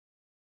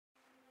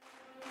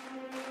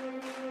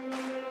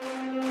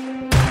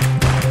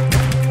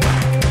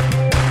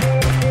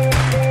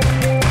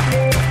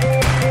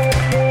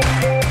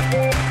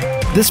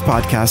This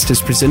podcast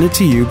is presented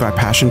to you by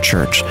Passion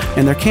Church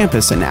and their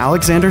campus in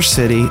Alexander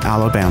City,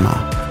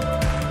 Alabama.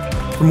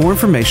 For more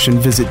information,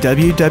 visit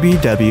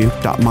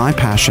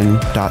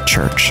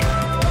www.mypassion.church.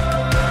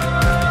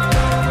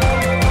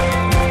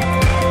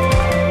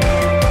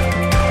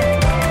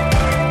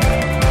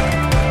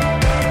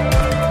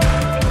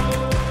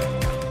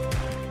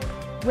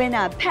 When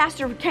a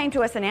pastor came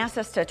to us and asked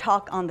us to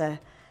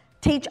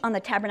teach on the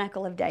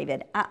Tabernacle of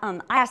David, I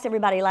asked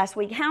everybody last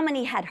week, how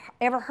many had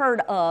ever heard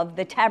of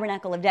the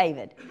Tabernacle of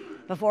David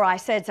before I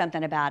said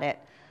something about it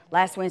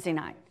last Wednesday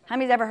night? How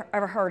many's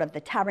ever heard of the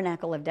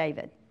Tabernacle of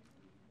David?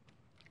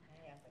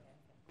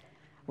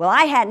 Well,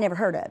 I had never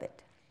heard of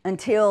it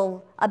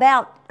until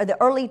about the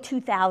early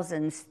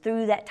 2000s,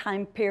 through that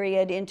time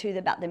period into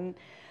about the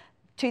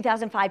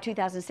 2005,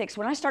 2006,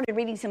 when I started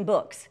reading some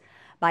books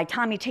by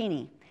Tommy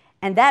Tini.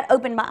 And that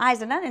opened my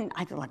eyes, and I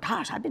thought, like,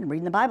 gosh, I've been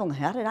reading the Bible, and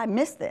how did I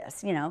miss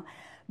this, you know?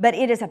 But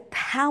it is a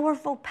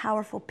powerful,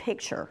 powerful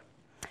picture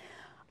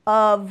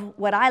of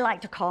what I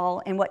like to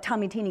call, and what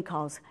Tommy Tini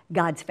calls,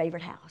 God's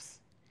favorite house.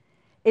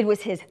 It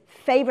was his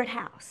favorite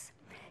house.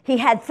 He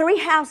had 3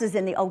 houses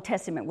in the Old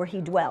Testament where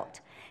he dwelt.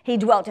 He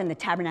dwelt in the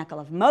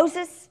tabernacle of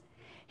Moses,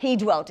 he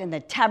dwelt in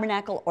the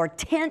tabernacle or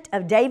tent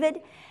of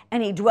David,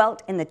 and he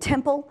dwelt in the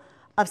temple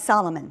of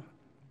Solomon.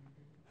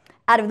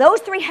 Out of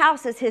those 3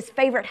 houses, his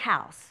favorite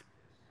house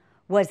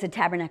was the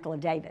Tabernacle of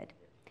David.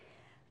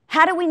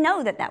 How do we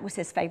know that that was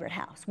his favorite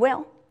house?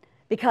 Well,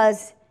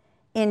 because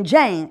in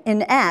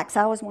Acts,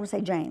 I always want to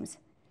say James,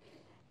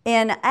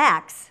 in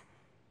Acts,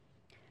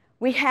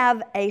 we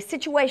have a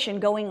situation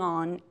going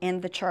on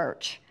in the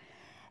church.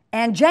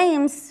 And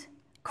James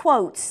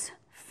quotes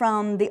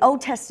from the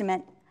Old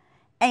Testament,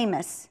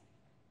 Amos,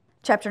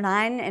 chapter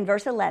 9 and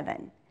verse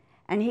 11.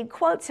 And he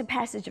quotes a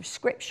passage of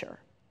Scripture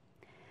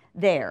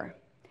there.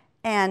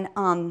 And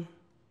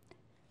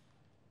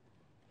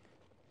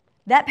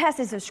that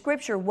passage of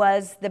Scripture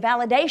was the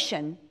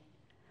validation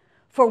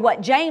for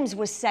what James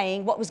was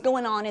saying, what was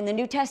going on in the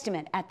New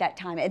Testament at that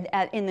time,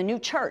 in the new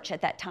church at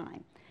that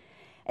time.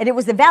 And it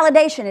was the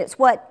validation, it's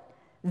what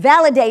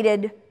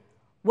validated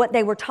what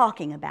they were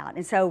talking about.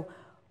 And so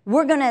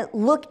we're going to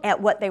look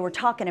at what they were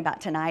talking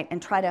about tonight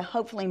and try to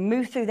hopefully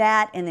move through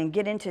that and then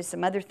get into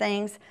some other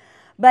things.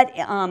 But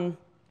I'm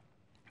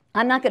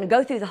not going to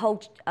go through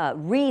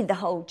read the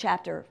whole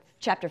chapter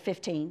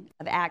 15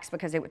 of Acts,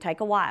 because it would take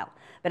a while.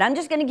 But I'm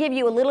just going to give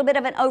you a little bit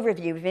of an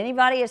overview. If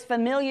anybody is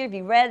familiar, if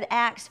you read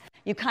Acts,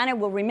 you kind of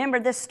will remember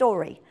this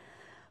story.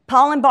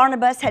 Paul and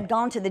Barnabas had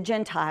gone to the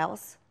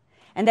Gentiles,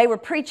 and they were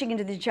preaching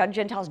into the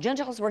Gentiles.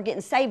 Gentiles were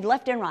getting saved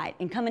left and right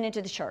and coming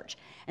into the church.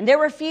 And there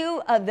were a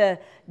few of the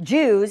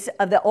Jews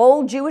of the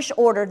old Jewish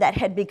order that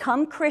had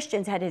become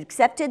Christians, had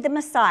accepted the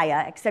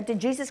Messiah, accepted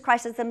Jesus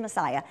Christ as the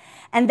Messiah,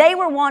 and they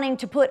were wanting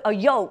to put a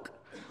yoke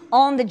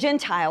on the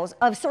Gentiles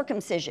of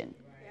circumcision.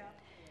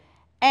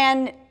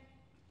 And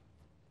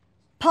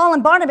Paul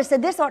and Barnabas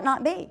said, this ought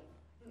not be.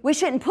 We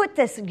shouldn't put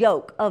this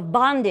yoke of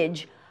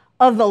bondage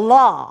of the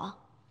law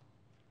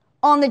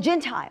on the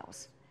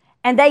Gentiles.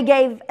 And they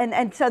gave,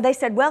 and so they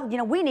said, well, you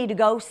know, we need to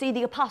go see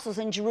the apostles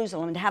in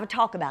Jerusalem and have a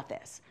talk about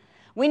this.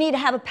 We need to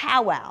have a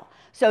powwow.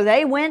 So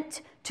they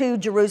went to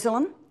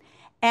Jerusalem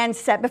and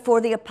sat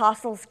before the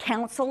apostles'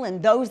 council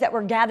and those that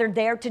were gathered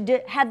there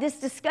to have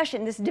this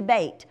discussion, this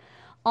debate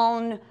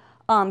on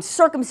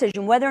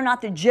circumcision, whether or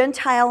not the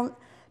Gentile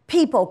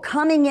people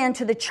coming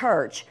into the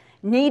church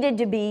needed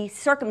to be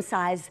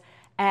circumcised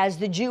as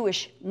the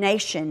Jewish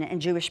nation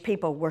and Jewish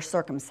people were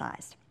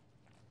circumcised.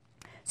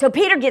 So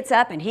Peter gets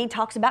up and he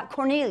talks about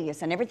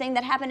Cornelius and everything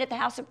that happened at the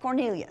house of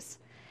Cornelius.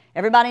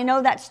 Everybody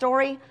know that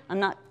story?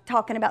 I'm not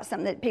talking about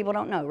something that people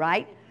don't know,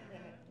 right?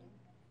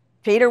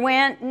 Peter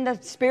went and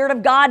the Spirit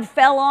of God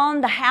fell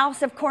on the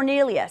house of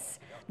Cornelius,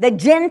 the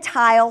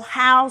Gentile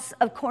house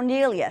of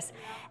Cornelius.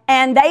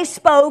 And they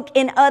spoke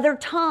in other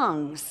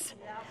tongues,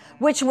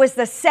 which was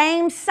the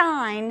same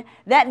sign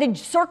that the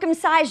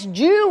circumcised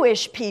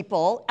Jewish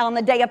people on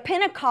the day of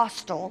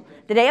Pentecost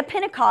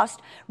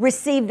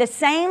received the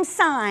same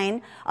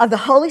sign of the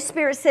Holy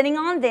Spirit sitting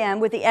on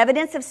them with the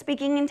evidence of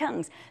speaking in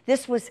tongues.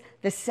 This was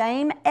the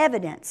same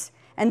evidence.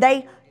 And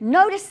they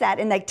noticed that,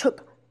 and they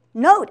took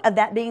note of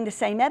that being the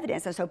same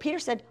evidence. And so Peter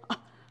said, well,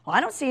 I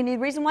don't see any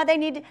reason why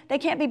they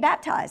can't be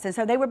baptized. And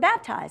so they were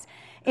baptized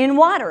in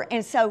water.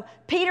 And so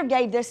Peter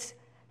gave this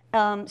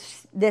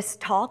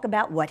talk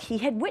about what he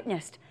had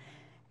witnessed.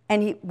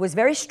 And he was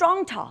very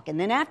strong talk. And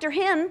then after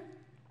him,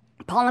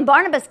 Paul and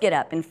Barnabas get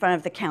up in front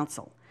of the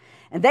council.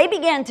 And they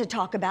began to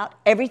talk about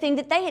everything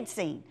that they had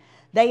seen.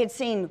 They had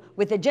seen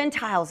with the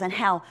Gentiles and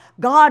how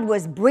God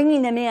was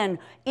bringing them in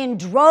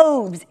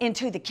droves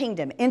into the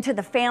kingdom, into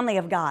the family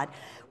of God,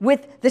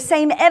 with the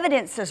same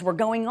evidences were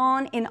going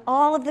on in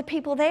all of the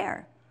people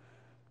there.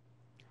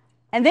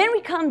 And then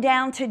we come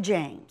down to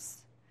James.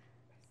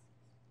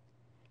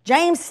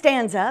 James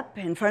stands up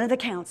in front of the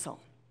council,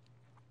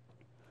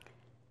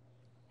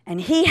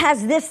 and he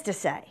has this to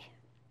say.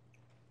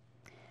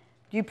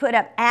 You put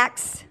up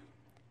Acts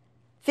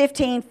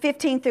 15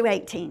 through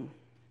 18.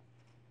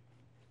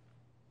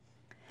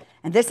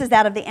 And this is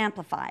out of the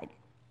Amplified.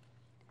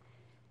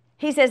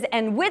 He says,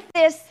 and with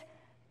this,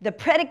 the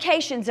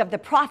predications of the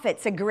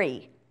prophets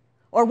agree.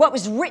 Or what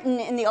was written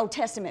in the Old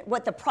Testament,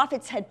 what the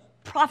prophets had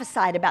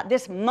prophesied about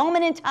this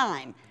moment in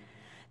time.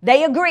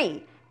 They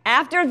agree.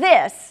 After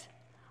this,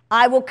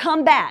 I will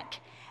come back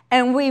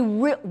and we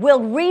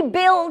will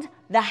rebuild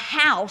the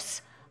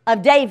house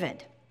of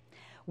David,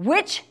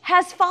 which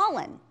has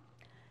fallen.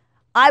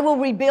 I will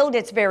rebuild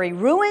its very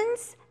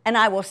ruins, and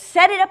I will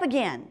set it up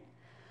again,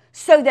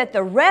 so that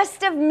the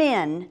rest of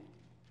men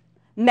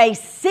may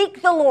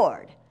seek the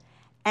Lord,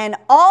 and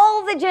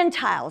all the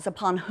Gentiles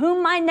upon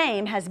whom my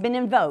name has been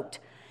invoked,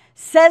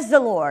 says the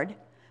Lord,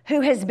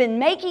 who has been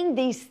making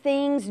these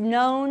things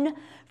known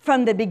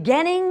from the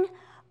beginning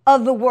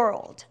of the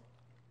world.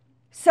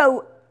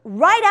 So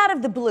right out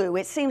of the blue,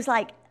 it seems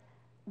like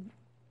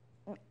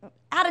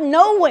out of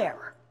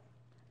nowhere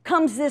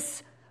comes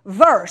this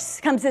verse,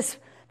 comes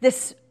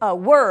this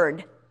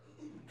word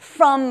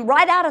from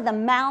right out of the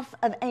mouth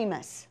of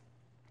Amos.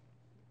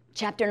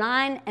 Chapter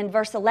 9 and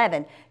verse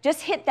 11.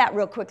 Just hit that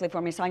real quickly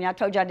for me, Sonia. I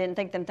told you I didn't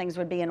think them things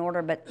would be in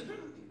order, but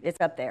it's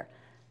up there.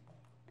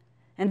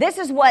 And this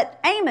is what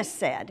Amos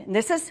said. And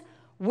this is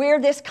where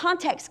this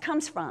context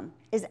comes from,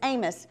 is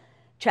Amos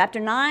chapter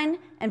 9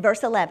 and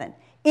verse 11.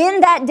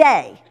 In that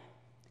day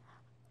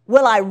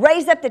will I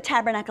raise up the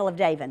tabernacle of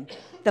David,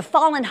 the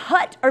fallen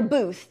hut or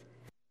booth,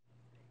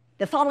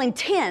 the fallen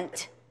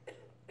tent,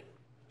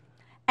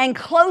 and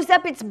close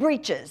up its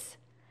breaches,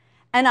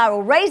 and I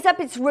will raise up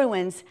its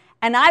ruins,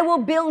 and I will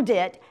build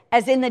it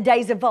as in the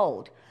days of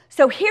old.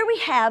 So here we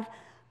have,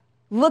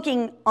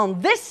 looking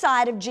on this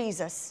side of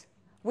Jesus,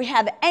 we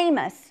have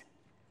Amos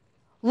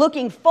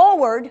looking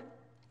forward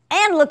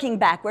and looking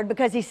backward,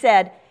 because he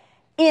said,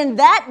 in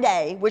that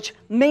day, which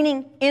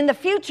meaning in the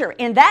future,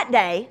 in that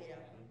day,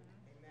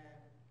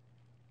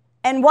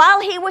 and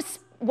while he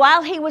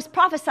was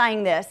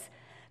prophesying this,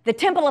 the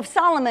Temple of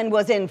Solomon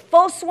was in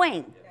full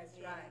swing.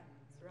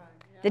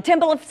 The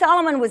Temple of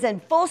Solomon was in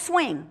full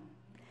swing.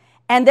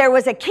 And there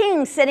was a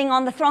king sitting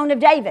on the throne of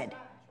David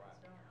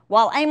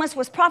while Amos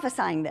was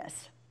prophesying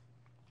this.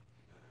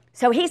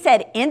 So he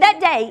said, in that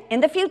day,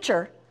 in the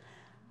future,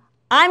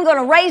 I'm going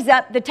to raise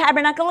up the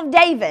tabernacle of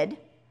David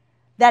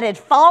that had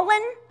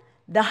fallen,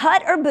 the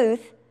hut or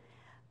booth,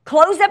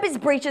 close up its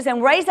breaches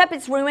and raise up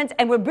its ruins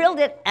and rebuild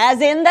it as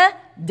in the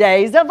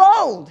days of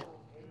old.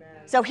 Amen.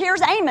 So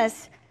here's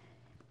Amos,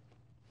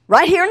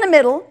 right here in the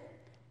middle.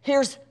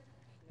 Here's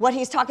what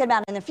he's talking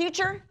about in the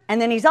future,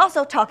 and then he's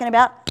also talking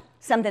about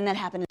something that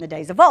happened in the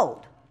days of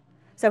old.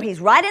 So he's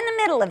right in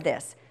the middle of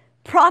this,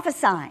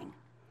 prophesying.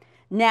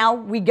 Now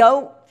we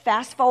go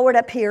fast forward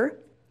up here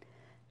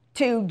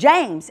to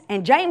James,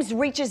 and James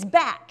reaches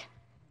back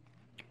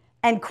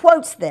and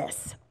quotes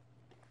this.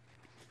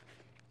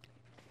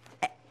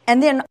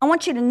 And then I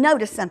want you to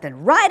notice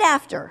something. Right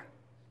after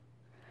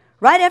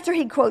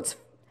he quotes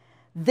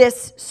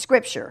this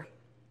scripture,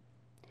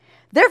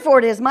 therefore,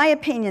 it is my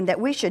opinion that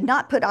we should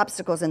not put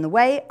obstacles in the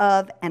way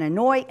of and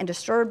annoy and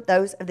disturb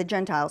those of the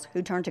Gentiles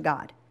who turn to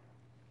God.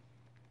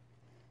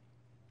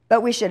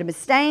 But we should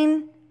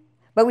send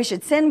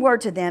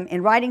word to them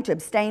in writing to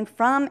abstain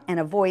from and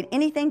avoid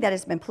anything that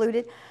has been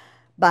polluted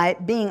by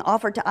being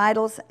offered to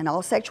idols and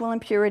all sexual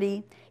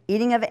impurity,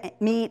 eating of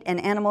meat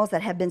and animals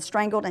that have been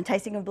strangled, and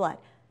tasting of blood.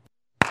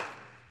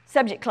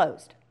 Subject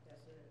closed.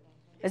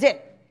 That's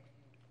it.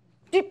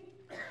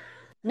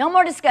 No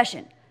more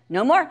discussion.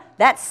 No more.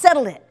 That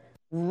settled it.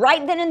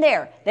 Right then and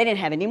there. They didn't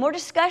have any more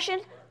discussion.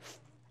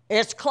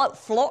 It's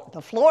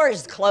the floor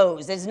is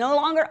closed. It's no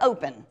longer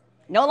open.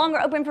 No longer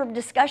open for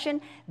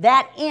discussion.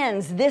 That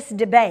ends this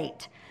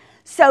debate.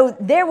 So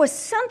there was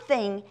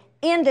something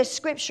in this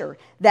scripture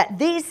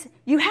that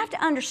you have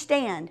to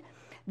understand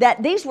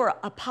that these were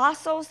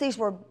apostles. These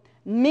were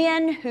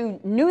men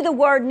who knew the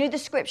word, knew the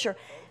scripture.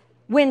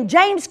 When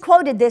James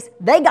quoted this,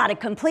 they got a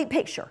complete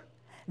picture.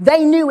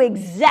 They knew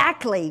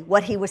exactly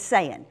what he was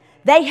saying.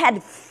 They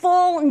had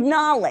full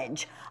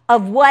knowledge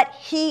of what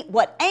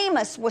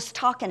Amos was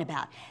talking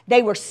about.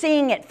 They were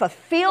seeing it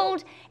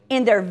fulfilled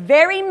in their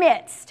very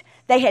midst.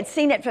 They had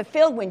seen it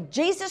fulfilled when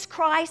Jesus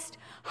Christ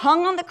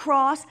hung on the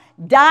cross,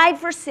 died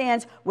for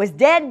sins, was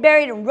dead,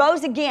 buried, and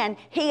rose again.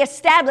 He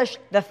established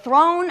the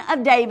throne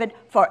of David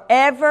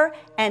forever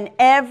and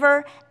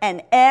ever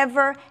and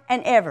ever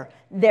and ever.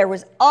 There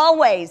was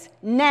always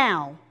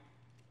now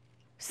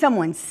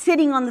someone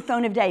sitting on the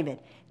throne of David.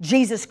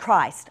 Jesus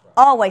Christ,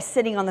 always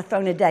sitting on the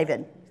throne of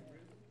David.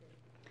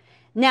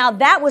 Now,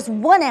 that was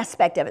one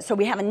aspect of it. So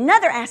we have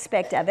another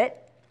aspect of it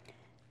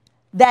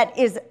that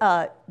is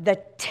the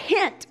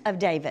tent of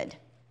David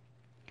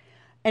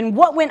and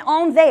what went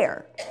on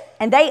there.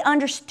 And they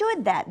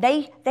understood that.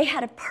 They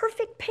had a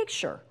perfect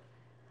picture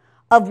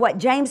of what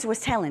James was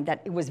telling,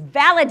 that it was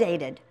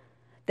validated.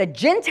 The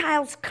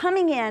Gentiles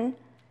coming in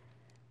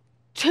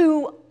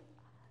to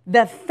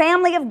the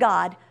family of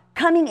God,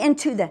 coming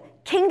into the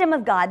kingdom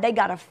of God, they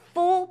got a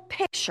full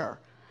picture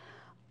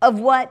of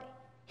what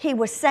he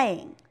was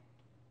saying.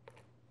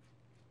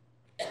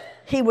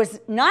 He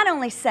was not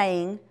only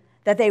saying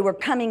that they were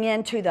coming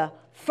into the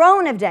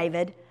throne of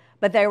David,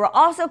 but they were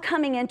also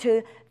coming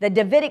into the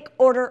Davidic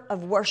order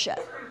of worship,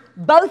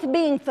 both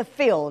being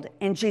fulfilled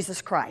in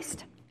Jesus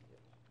Christ.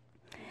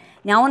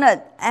 Now, I want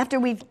to, after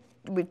we've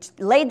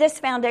laid this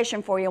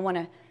foundation for you, I want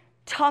to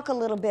talk a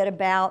little bit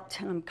about,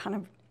 I'm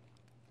going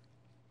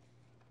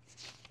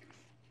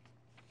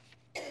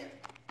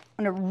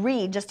to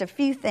read just a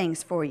few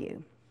things for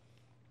you.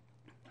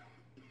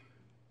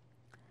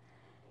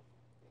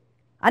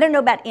 I don't know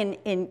about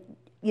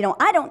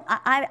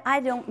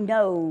I don't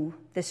know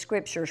the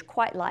scriptures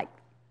quite like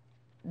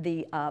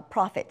the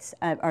prophets,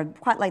 or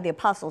quite like the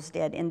apostles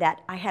did, in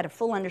that I had a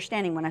full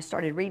understanding when I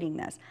started reading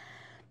this.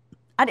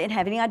 I didn't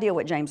have any idea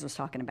what James was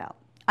talking about.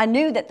 I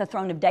knew that the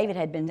throne of David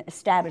had been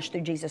established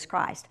through Jesus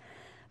Christ.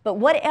 But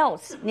what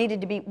else needed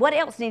to be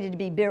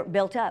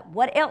built up?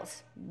 What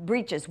else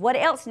breaches? What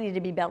else needed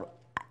to be built?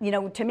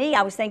 To me,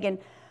 I was thinking,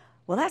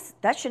 well,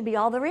 that should be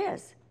all there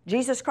is.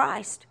 Jesus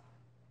Christ.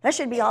 That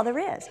should be all there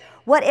is.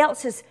 What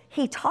else is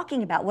he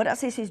talking about? What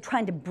else is he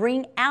trying to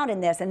bring out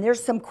in this? And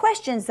there's some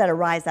questions that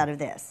arise out of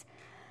this.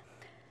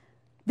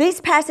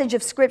 These passages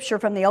of Scripture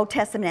from the Old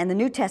Testament and the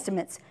New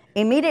Testaments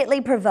immediately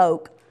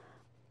provoke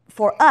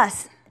for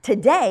us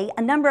today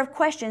a number of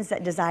questions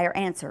that desire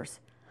answers.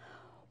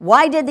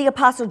 Why did the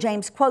Apostle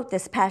James quote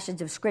this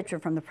passage of Scripture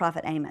from the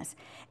prophet Amos?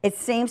 It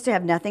seems to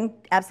have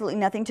absolutely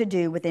nothing to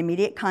do with the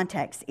immediate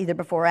context, either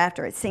before or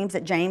after. It seems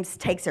that James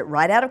takes it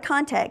right out of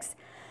context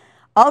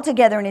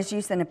altogether in his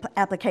use and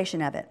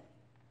application of it.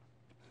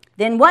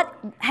 Then what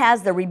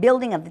has the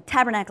rebuilding of the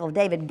tabernacle of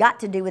David got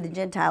to do with the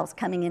Gentiles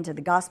coming into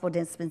the gospel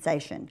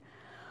dispensation?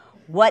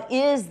 What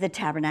is the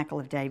tabernacle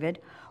of David?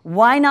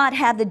 Why not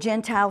have the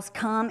Gentiles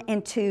come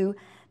into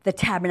the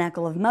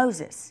tabernacle of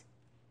Moses?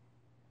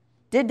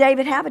 Did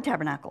David have a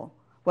tabernacle?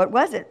 What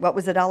was it? What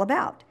was it all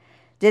about?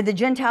 Did the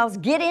Gentiles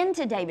get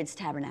into David's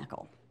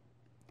tabernacle?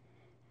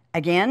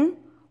 Again,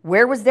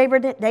 where was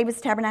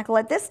David's tabernacle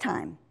at this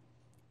time?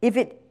 If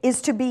it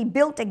is to be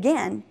built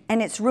again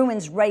and its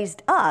ruins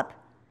raised up,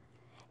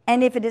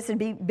 and if it is to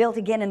be built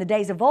again in the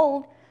days of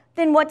old,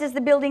 then what does the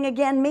building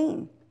again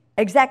mean?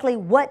 Exactly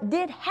what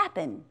did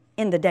happen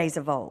in the days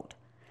of old?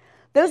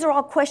 Those are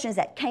all questions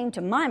that came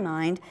to my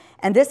mind,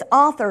 and this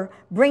author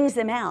brings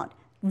them out.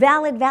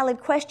 Valid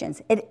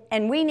questions.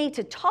 And we need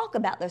to talk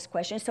about those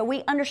questions so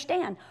we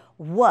understand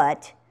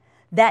what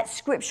that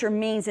Scripture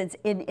means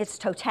in its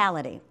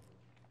totality.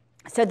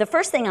 So the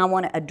first thing I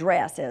want to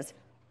address is,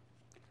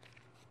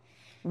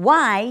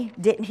 why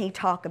didn't he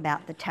talk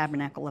about the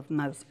tabernacle of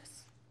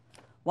Moses?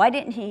 Why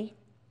didn't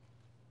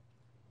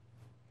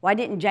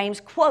James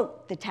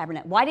quote the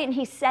tabernacle? Why didn't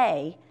he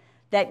say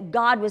that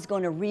God was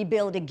going to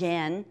rebuild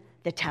again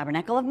the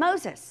tabernacle of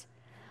Moses?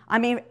 I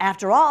mean,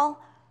 after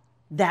all,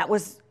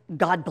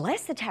 God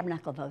blessed the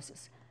tabernacle of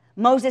Moses.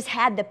 Moses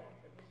had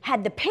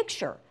the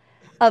picture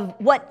of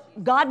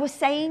what God was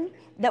saying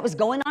that was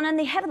going on in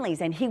the heavenlies,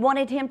 and he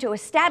wanted him to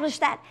establish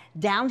that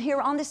down here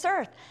on this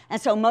earth.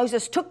 And so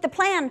Moses took the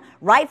plan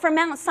right from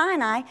Mount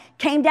Sinai,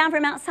 came down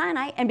from Mount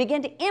Sinai, and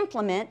began to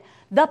implement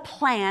the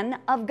plan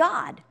of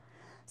God.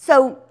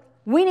 So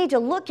we need to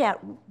look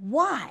at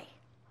why.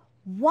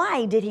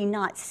 Why did he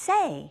not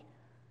say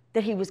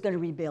that he was going to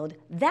rebuild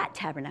that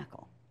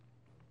tabernacle?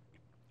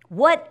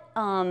 What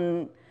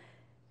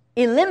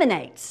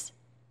eliminates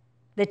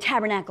the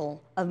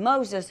tabernacle of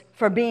Moses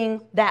for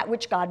being that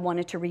which God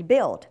wanted to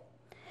rebuild?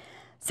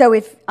 So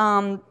if,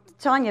 Tanya,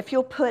 if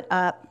you'll put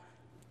up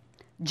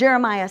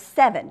Jeremiah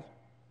 7,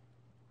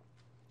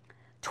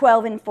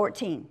 12 and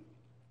 14.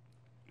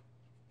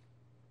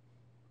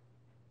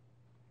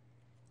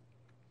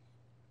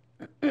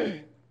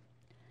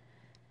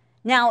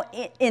 Now,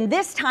 in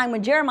this time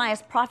when Jeremiah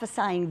is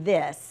prophesying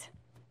this,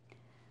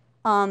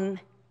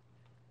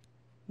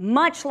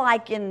 much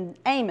like in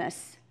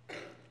Amos,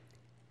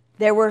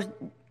 there was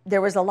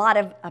a lot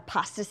of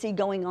apostasy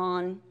going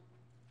on.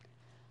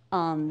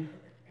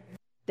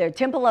 The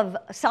Temple of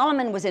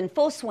Solomon was in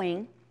full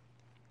swing.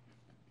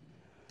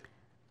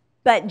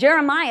 But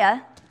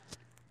Jeremiah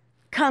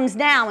comes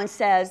now and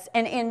says,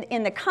 and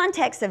in the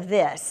context of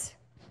this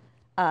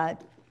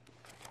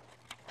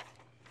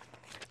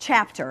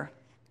chapter,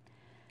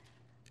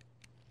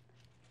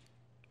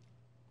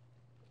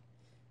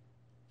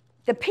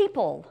 the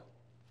people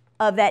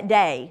of that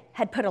day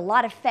had put a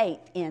lot of faith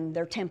in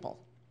their temple.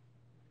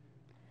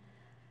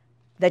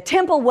 The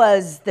temple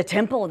was the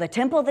temple.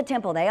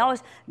 They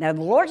always, now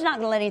the Lord's not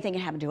going to let anything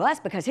happen to us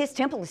because his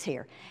temple is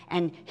here.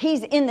 And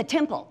he's in the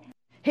temple.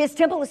 His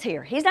temple is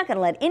here. He's not going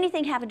to let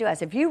anything happen to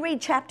us. If you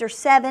read chapter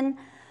 7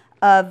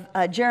 of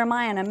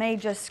Jeremiah, and I may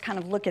just kind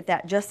of look at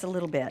that just a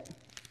little bit,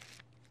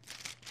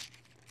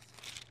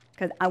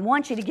 because I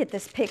want you to get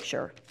this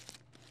picture.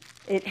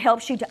 It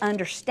helps you to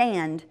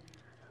understand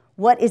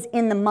what is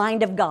in the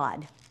mind of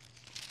God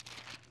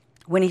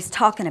when he's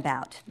talking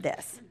about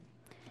this.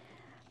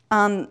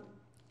 And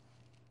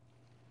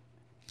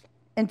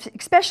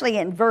especially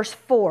in verse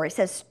 4, it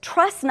says,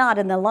 "Trust not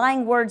in the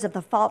lying words of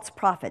the false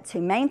prophets who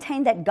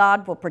maintain that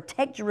God will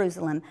protect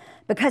Jerusalem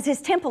because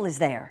his temple is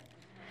there,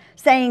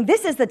 saying,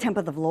 'This is the temple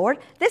of the Lord,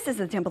 this is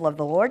the temple of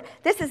the Lord,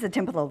 this is the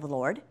temple of the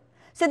Lord.'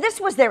 So this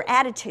was their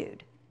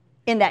attitude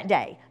in that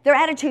day. Their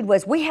attitude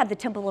was, we have the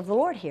temple of the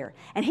Lord here,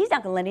 and he's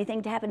not going to let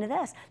anything to happen to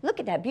us. Look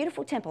at that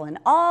beautiful temple and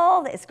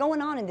all that's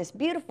going on in this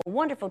beautiful,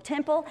 wonderful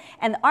temple,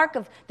 and the Ark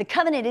of the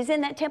Covenant is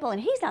in that temple, and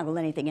he's not going to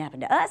let anything happen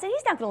to us, and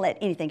he's not going to let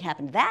anything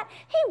happen to that.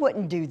 He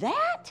wouldn't do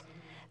that.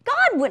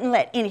 God wouldn't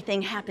let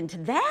anything happen to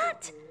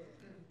that.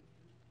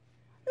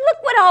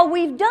 Look what all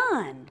we've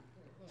done.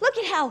 Look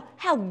at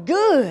how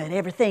good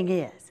everything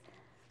is.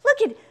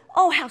 Look at,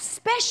 how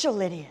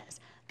special it is.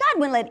 God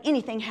wouldn't let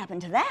anything happen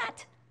to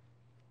that.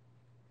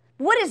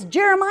 What does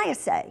Jeremiah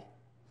say?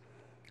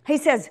 He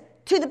says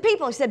to the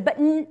people, he said, but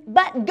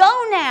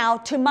go now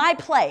to my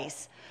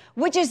place,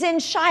 which is in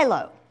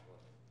Shiloh,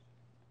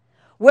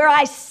 where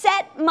I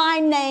set my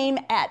name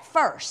at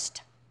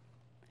first,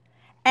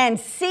 and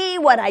see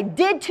what I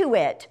did to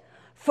it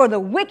for the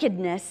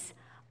wickedness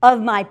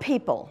of my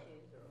people.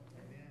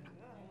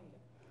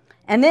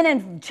 And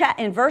then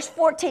in verse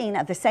 14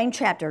 of the same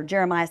chapter,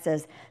 Jeremiah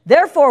says,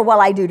 therefore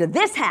will I do to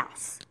this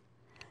house,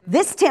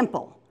 this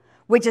temple,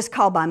 which is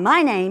called by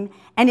my name,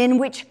 and in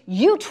which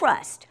you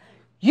trust.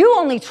 You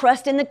only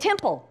trust in the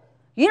temple.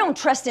 You don't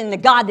trust in the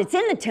God that's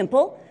in the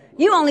temple.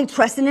 You only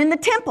trust in the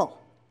temple.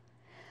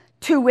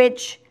 To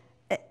which,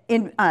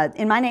 in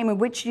my name, in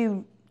which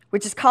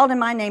is called in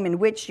my name, in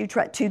which you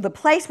trust, to the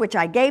place which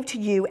I gave to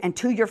you and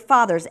to your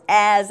fathers,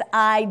 as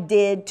I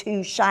did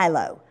to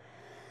Shiloh.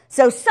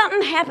 So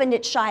something happened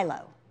at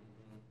Shiloh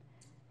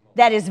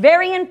that is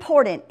very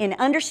important in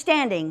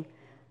understanding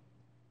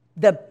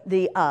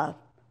the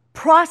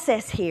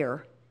process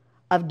here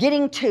of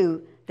getting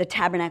to the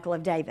tabernacle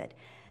of David.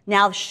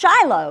 Now,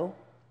 Shiloh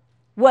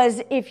was,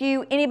 if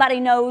anybody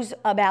knows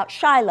about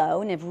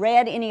Shiloh and have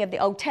read any of the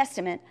Old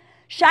Testament,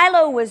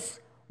 Shiloh was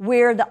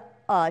where the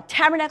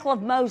tabernacle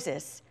of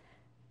Moses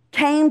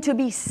came to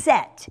be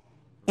set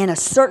in a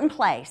certain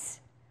place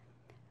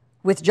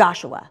with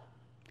Joshua.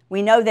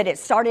 We know that it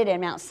started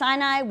in Mount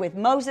Sinai with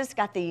Moses,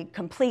 got the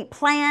complete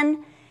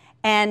plan,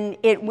 and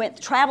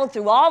it traveled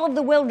through all of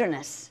the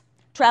wilderness,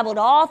 traveled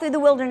all through the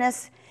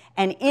wilderness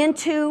and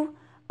into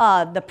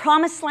the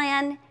promised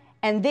land.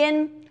 And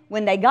then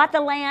when they got the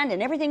land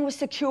and everything was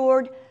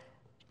secured,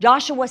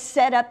 Joshua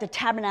set up the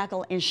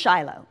tabernacle in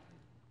Shiloh,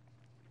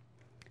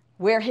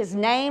 where his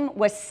name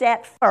was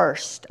set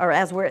first, or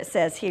as where it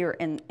says here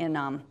in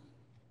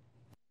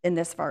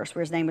this verse,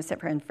 where his name was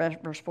set in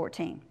verse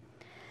 14.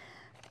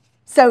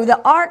 So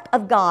the ark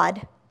of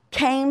God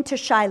came to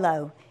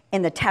Shiloh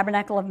in the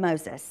tabernacle of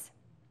Moses.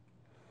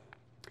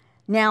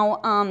 Now,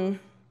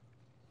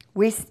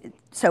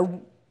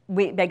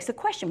 it begs the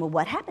question, well,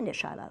 what happened at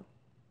Shiloh?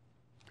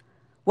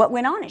 What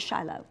went on at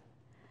Shiloh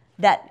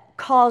that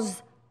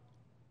caused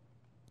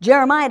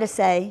Jeremiah to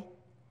say,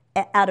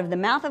 out of the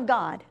mouth of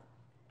God,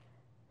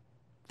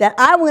 that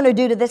I'm going to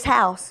do to this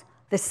house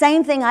the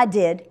same thing I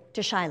did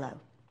to Shiloh?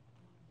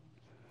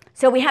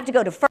 So we have to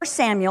go to 1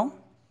 Samuel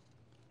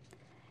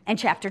and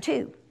chapter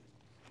 2.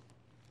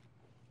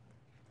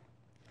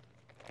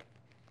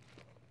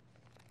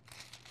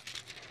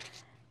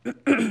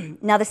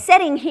 Now the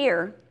setting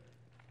here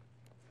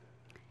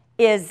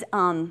is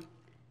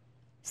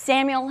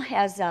Samuel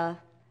has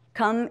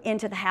come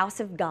into the house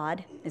of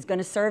God, is going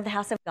to serve the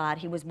house of God.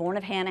 He was born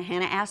of Hannah.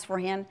 Hannah asked for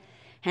him.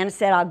 Hannah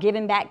said, I'll give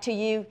him back to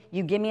you.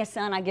 You give me a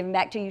son, I'll give him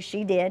back to you.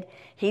 She did.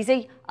 He's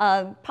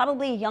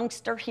probably a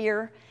youngster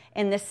here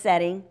in this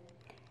setting.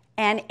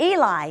 And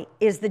Eli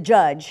is the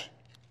judge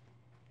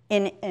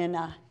in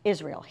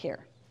Israel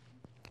here.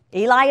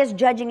 Eli is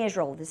judging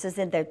Israel. This is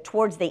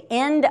towards the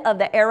end of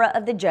the era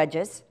of the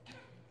judges.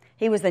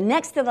 He was the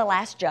next to the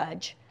last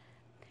judge.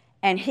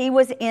 And he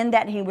was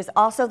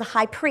also the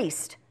high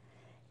priest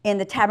in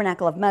the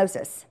tabernacle of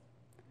Moses.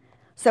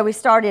 So we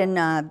start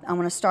I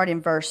want to start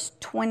in verse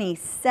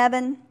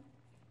 27.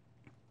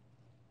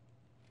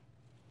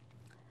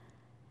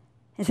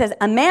 It says,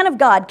 a man of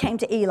God came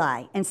to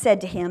Eli and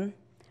said to him,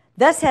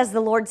 thus has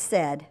the Lord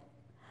said,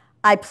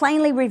 I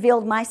plainly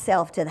revealed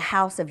myself to the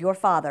house of your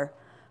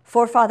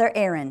forefather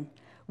Aaron,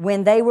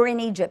 when they were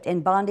in Egypt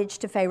in bondage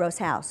to Pharaoh's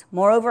house.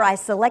 Moreover, I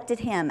selected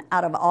him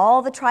out of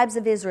all the tribes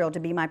of Israel to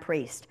be my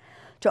priest,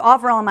 to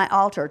offer on my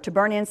altar, to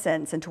burn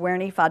incense, and to wear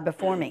an ephod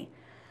before me.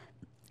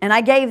 And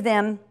I gave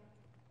them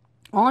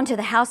on to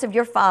the house of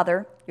your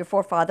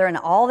forefather, and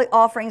all the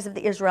offerings of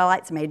the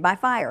Israelites made by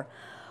fire.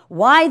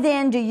 Why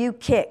then do you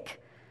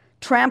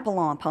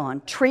trample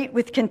upon, treat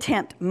with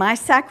contempt my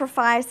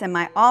sacrifice and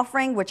my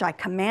offering which I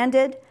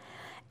commanded,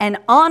 and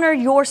honor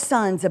your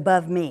sons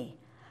above me,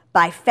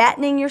 by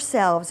fattening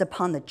yourselves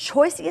upon the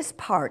choicest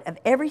part of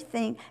every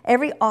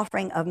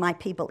offering of my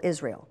people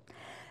Israel?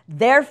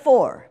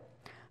 Therefore,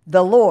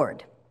 the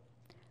Lord,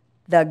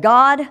 the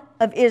God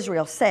of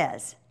Israel,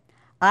 says,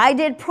 I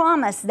did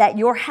promise that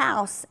your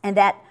house and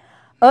that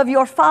of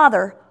your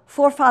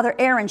forefather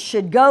Aaron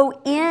should go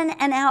in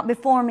and out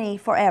before me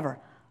forever.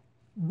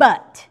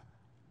 But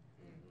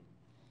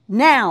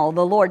now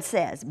the Lord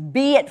says,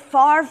 be it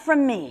far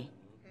from me.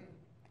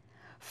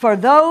 For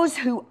those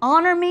who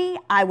honor me,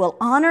 I will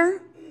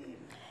honor,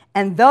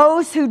 and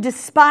those who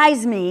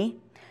despise me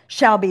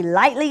shall be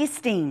lightly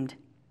esteemed.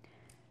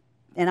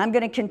 And I'm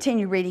going to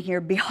continue reading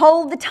here.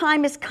 Behold, the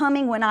time is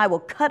coming when I will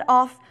cut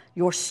off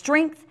your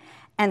strength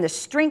and the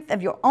strength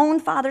of your own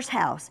father's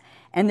house,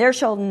 and there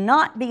shall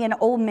not be an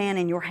old man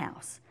in your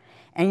house.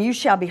 And you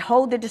shall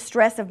behold the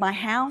distress of my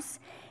house,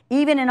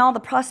 even in all the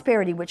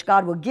prosperity which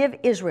God will give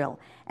Israel,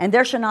 and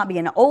there shall not be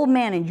an old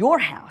man in your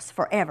house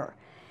forever.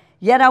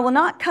 Yet I will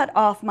not cut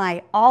off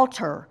my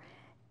altar,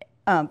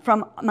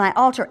 from my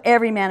altar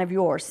every man of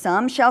yours.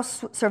 Some shall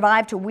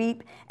survive to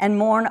weep and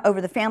mourn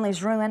over the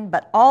family's ruin,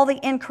 but all the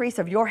increase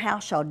of your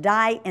house shall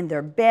die in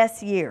their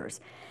best years.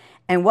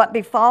 And what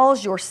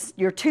befalls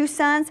your two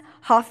sons,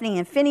 Hophni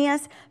and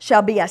Phinehas,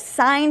 shall be a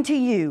sign to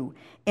you.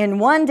 In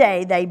one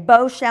day they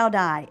both shall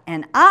die,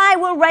 and I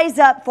will raise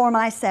up for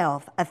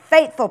myself a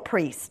faithful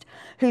priest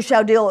who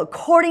shall deal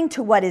according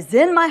to what is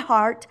in my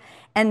heart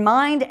and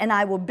mind, and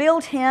I will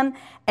build him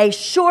a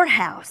sure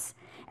house,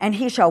 and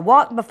he shall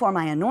walk before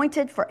my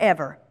anointed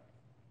forever.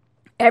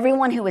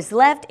 Everyone who is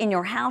left in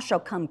your house shall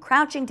come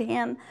crouching to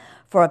him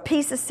for a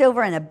piece of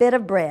silver and a bit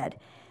of bread,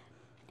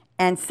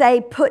 and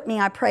say, put me,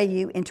 I pray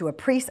you, into a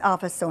priest's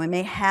office so I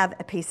may have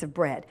a piece of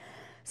bread.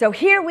 So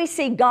here we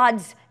see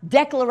God's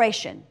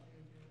declaration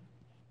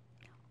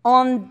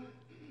on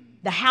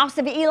the house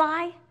of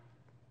Eli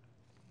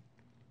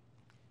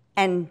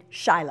and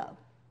Shiloh.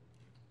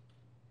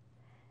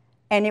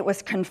 And it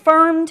was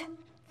confirmed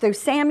through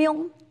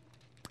Samuel.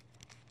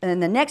 And in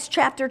the next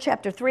chapter,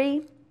 chapter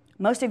 3,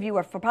 most of you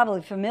are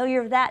probably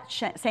familiar with that.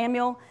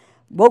 Samuel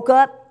woke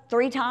up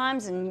 3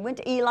 times and went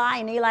to Eli,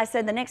 and Eli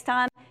said, the next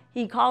time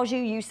he calls you,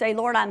 you say,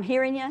 Lord, I'm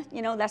hearing you.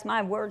 You know, that's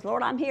my words,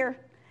 Lord, I'm here.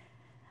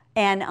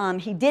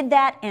 And he did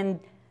that, and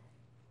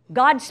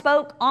God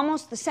spoke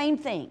almost the same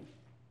thing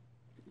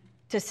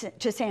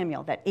to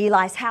Samuel, that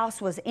Eli's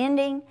house was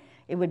ending.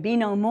 It would be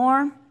no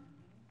more.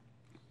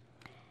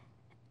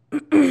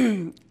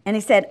 And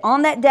he said,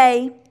 on that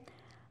day,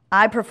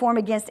 I perform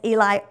against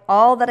Eli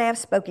all that I have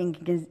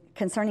spoken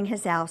concerning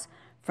his house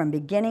from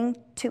beginning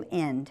to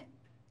end.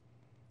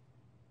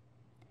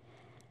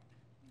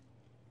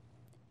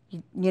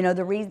 You know,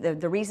 the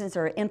reasons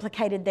are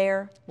implicated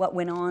there, what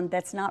went on.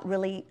 That's not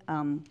really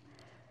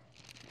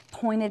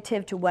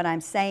pointative to what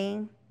I'm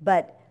saying,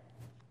 but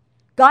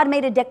God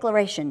made a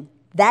declaration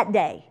that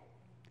day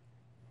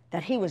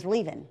that he was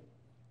leaving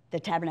the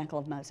tabernacle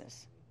of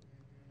Moses.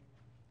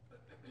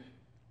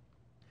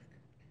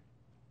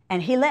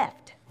 And he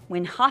left.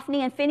 When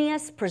Hophni and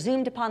Phinehas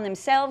presumed upon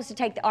themselves to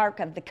take the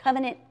Ark of the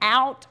Covenant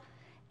out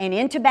and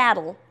into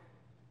battle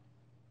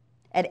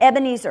at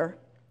Ebenezer,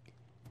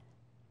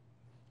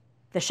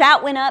 the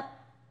shout went up,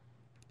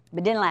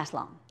 but didn't last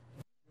long.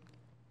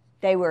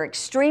 They were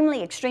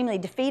extremely, extremely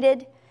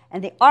defeated,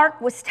 and the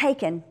ark was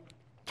taken,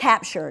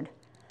 captured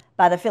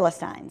by the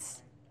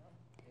Philistines.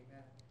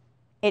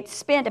 It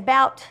spent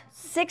about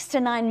 6 to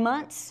 9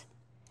 months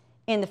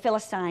in the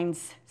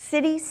Philistines'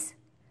 cities,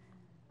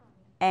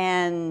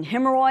 and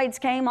hemorrhoids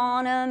came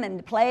on them, and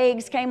the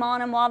plagues came on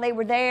them while they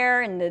were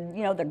there, and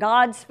the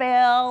gods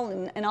fell,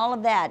 and all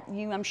of that.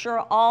 I'm sure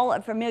all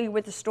are familiar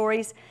with the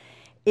stories.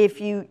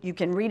 If you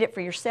can read it for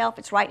yourself,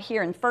 it's right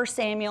here in 1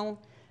 Samuel,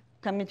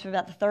 coming to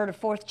about the 3rd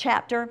or 4th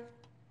chapter.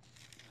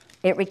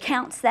 It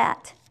recounts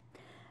that.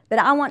 But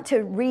I want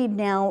to read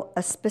now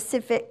a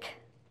specific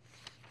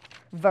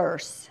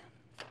verse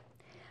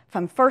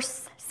from 1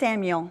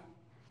 Samuel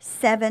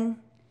 7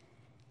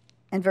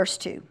 and verse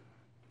 2.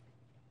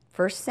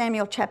 1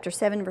 Samuel chapter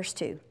 7, verse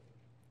 2.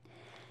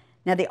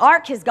 Now the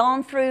ark has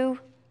gone through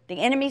the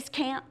enemy's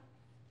camp,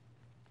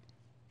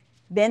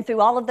 been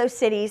through all of those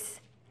cities,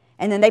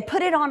 and then they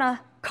put it on a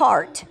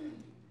cart.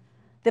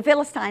 The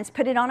Philistines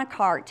put it on a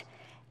cart,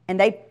 and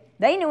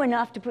they knew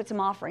enough to put some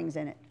offerings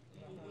in it.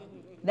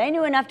 They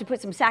knew enough to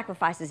put some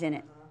sacrifices in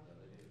it.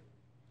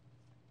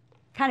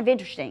 Kind of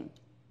interesting.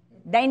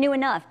 They knew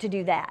enough to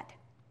do that.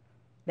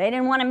 They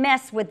didn't want to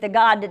mess with the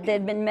God that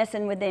had been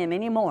messing with them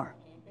anymore.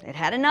 They'd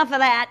had enough of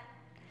that.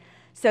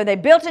 So they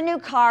built a new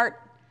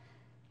cart,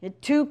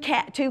 two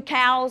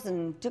cows,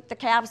 and took the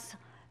calves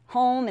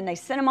home, and they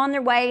sent them on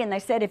their way, and they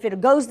said, if it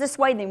goes this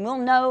way, then we'll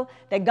know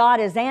that God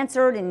has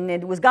answered, and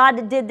it was God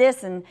that did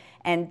this, and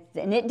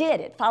it did.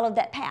 It followed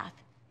that path.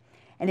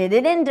 And it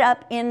ended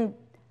up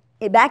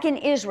back in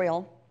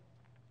Israel,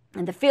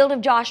 in the field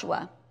of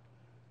Joshua,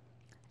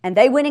 and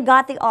they went and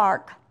got the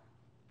ark.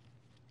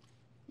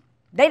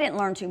 They didn't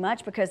learn too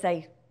much because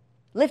they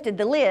lifted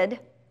the lid,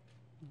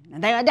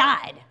 and they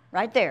died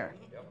right there.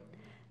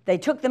 They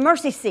took the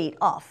mercy seat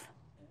off.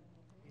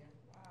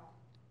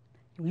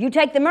 You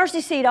take the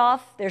mercy seat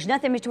off, there's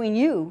nothing between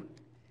you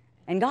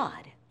and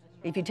God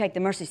if you take the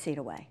mercy seat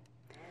away.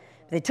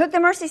 They took the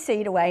mercy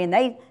seat away, and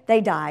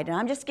they died. And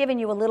I'm just giving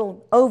you a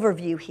little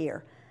overview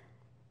here.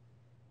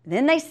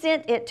 Then they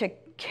sent it to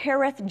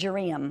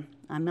Kiriath-Jearim.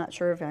 I'm not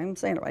sure if I'm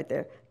saying it right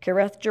there.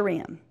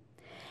 Kiriath-Jearim.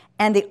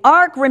 And the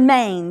ark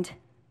remained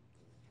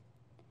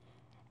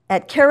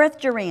at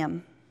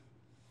Kiriath-Jearim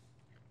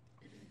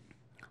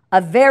a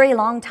very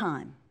long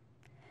time,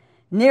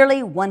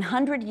 nearly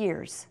 100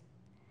 years.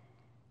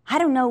 I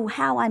don't know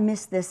how I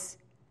missed this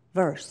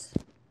verse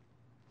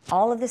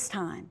all of this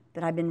time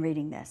that I've been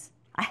reading this.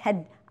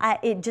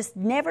 It just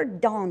never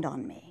dawned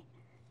on me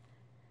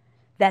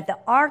that the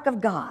ark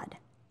of God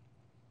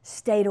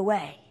stayed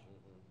away.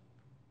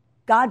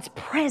 God's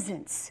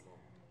presence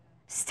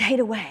stayed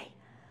away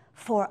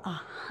for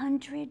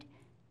 100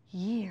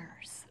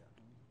 years.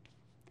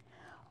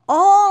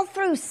 All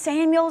through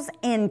Samuel's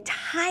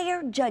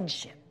entire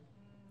judgeship.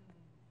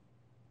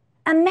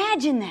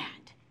 Imagine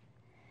that.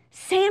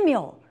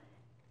 Samuel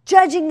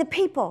judging the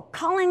people,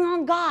 calling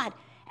on God,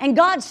 and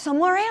God's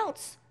somewhere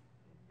else.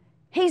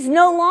 He's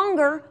no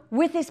longer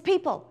with his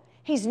people.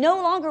 He's no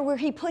longer where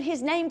he put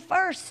his name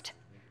first.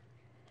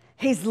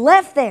 He's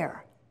left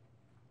there.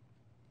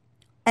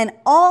 And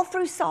all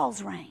through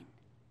Saul's reign,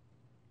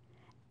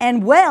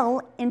 and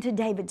well into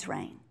David's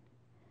reign,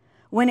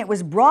 when it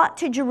was brought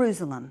to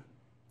Jerusalem,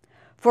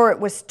 for it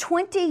was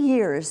 20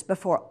 years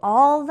before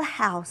all the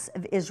house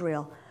of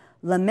Israel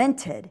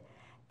lamented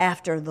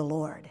after the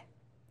Lord.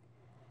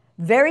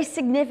 Very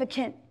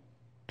significant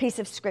piece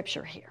of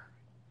scripture here.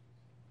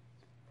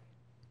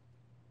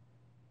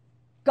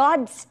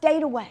 God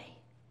stayed away.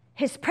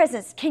 His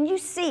presence, can you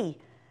see?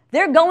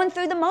 They're going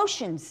through the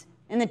motions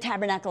in the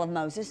tabernacle of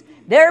Moses.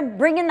 They're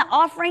bringing the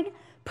offering,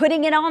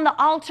 putting it on the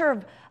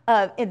altar,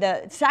 in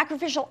the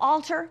sacrificial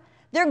altar.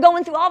 They're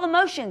going through all the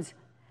motions.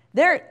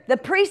 The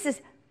priest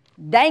is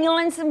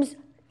dangling some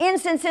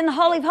incense in the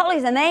Holy of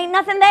Holies, and there ain't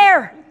nothing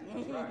there.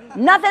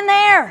 Nothing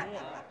there.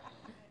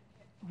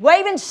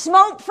 Waving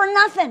smoke for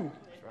nothing.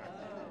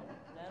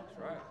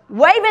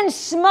 Waving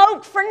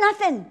smoke for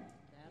nothing.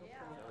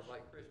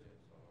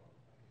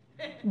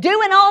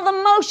 Doing all the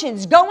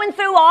motions, going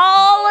through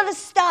all of the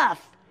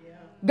stuff.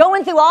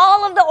 Going through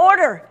all of the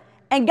order.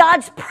 And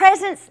God's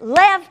presence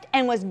left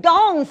and was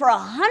gone for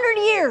 100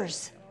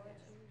 years.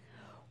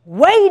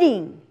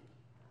 Waiting,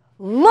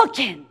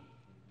 looking,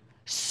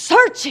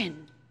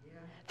 searching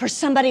for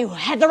somebody who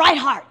had the right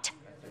heart.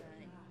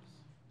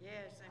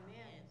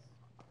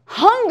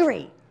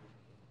 Hungry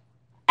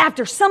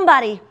after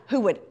somebody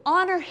who would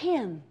honor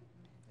him.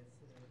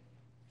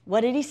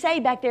 What did he say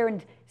back there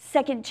in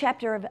 2nd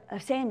chapter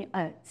of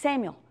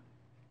Samuel?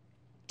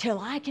 Till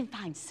I can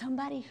find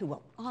somebody who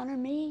will honor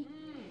me,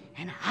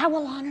 and I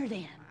will honor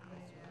them.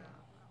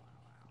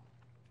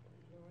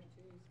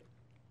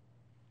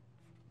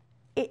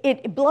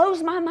 It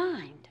blows my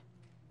mind.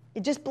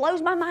 It just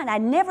blows my mind. I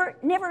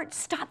never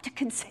stopped to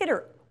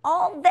consider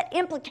all the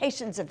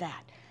implications of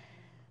that.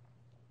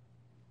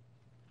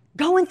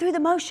 Going through the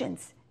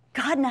motions.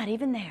 God not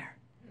even there.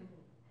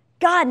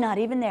 God not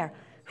even there.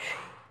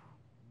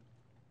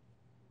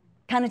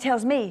 Kind of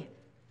tells me,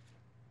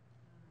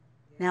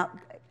 now,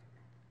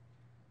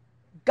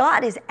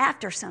 God is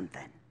after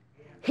something.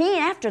 He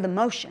ain't after the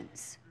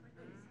motions.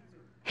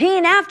 He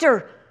ain't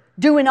after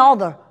doing all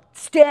the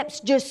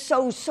steps just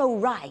so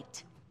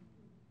right.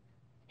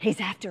 He's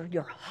after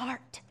your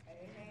heart.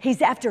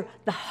 He's after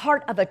the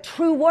heart of a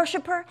true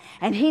worshiper,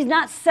 and he's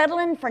not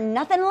settling for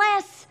nothing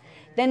less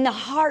than the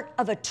heart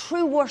of a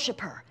true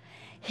worshiper.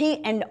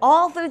 And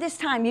all through this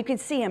time, you can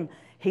see him.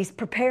 He's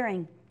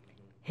preparing.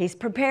 He's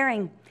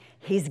preparing.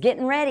 He's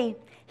getting ready.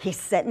 He's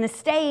setting the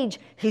stage.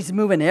 He's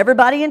moving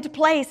everybody into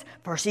place.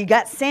 First, you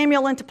got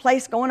Samuel into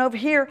place going over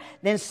here.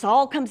 Then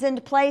Saul comes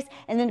into place.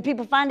 And then the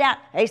people find out,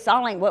 hey,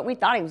 Saul ain't what we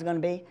thought he was going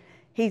to be.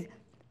 He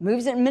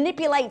moves and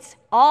manipulates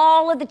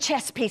all of the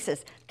chess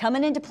pieces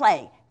coming into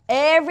play.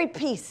 Every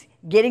piece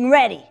getting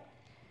ready.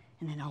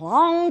 And then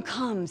along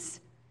comes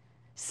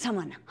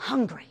someone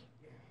hungry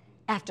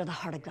after the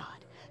heart of God.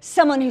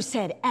 Someone who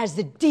said, as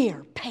the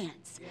deer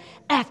pants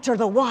after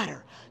the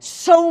water,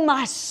 so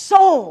my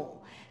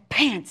soul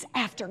pants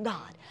after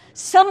God.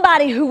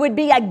 Somebody who would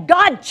be a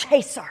God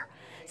chaser.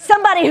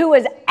 Somebody who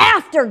was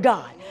after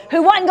God.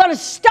 Who wasn't going to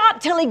stop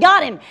till he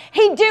got him.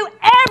 He'd do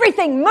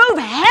everything, move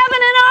heaven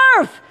and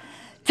earth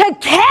to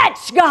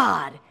catch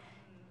God.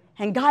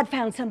 And God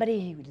found somebody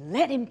he would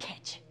let him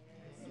catch.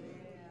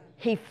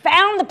 He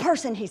found the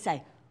person he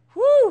said,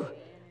 whoo,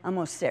 I'm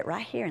going to sit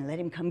right here and let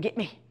him come get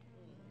me.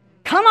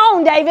 Come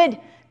on, David.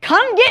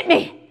 Come get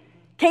me.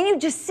 Can you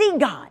just see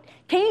God?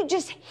 Can you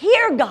just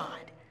hear God?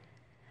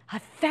 I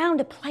found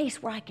a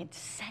place where I could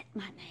set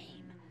my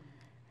name.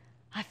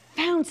 I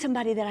found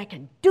somebody that I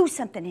could do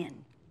something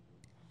in.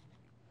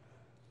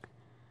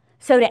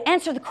 So to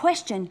answer the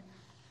question,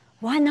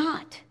 why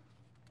not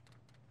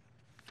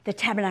the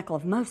tabernacle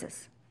of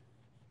Moses?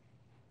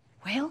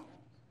 Well,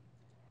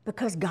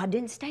 because God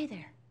didn't stay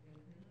there.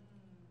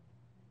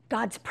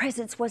 God's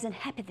presence wasn't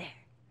happy there.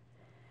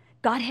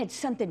 God had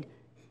something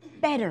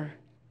better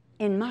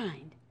in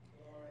mind.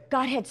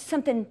 God had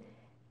something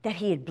that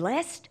he had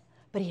blessed,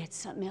 but he had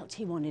something else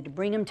he wanted to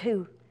bring them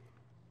to.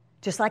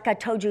 Just like I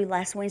told you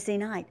last Wednesday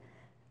night,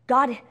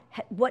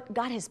 what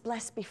God has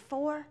blessed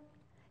before,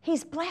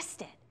 he's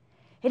blessed it.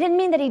 It didn't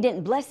mean that he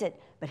didn't bless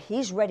it, but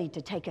he's ready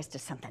to take us to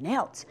something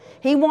else.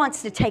 He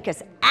wants to take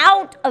us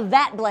out of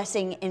that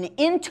blessing and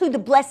into the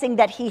blessing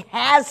that he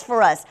has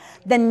for us.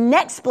 The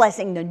next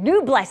blessing, the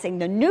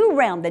new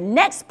realm, the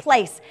next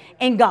place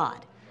in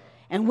God.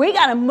 And we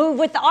got to move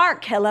with the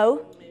ark,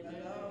 hello.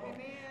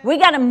 We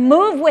got to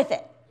move with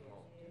it.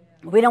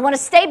 We don't want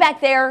to stay back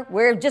there.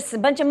 We're just a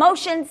bunch of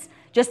motions,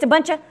 just a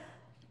bunch of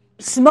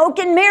smoke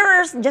and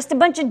mirrors, just a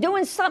bunch of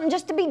doing something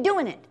just to be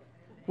doing it.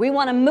 We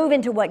want to move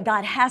into what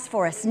God has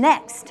for us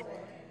next.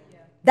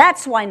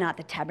 That's why not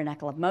the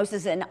tabernacle of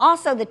Moses. And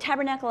also the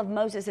tabernacle of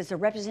Moses is a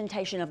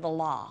representation of the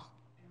law.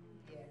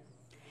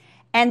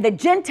 And the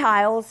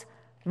Gentiles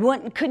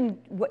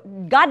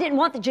God didn't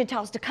want the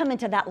Gentiles to come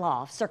into that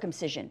law of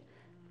circumcision,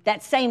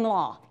 that same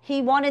law.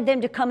 He wanted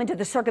them to come into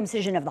the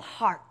circumcision of the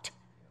heart,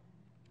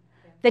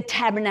 the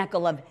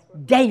tabernacle of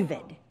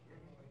David.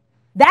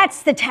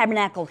 That's the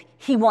tabernacle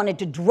he wanted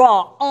to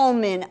draw all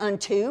men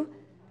unto,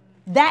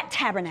 that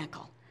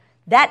tabernacle.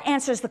 That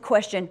answers the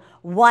question,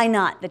 why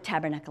not the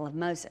tabernacle of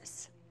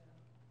Moses?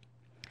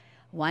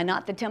 Why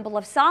not the temple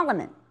of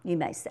Solomon, you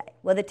may say?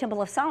 Well, the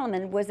temple of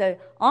Solomon was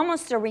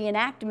almost a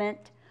reenactment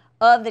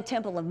of the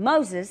temple of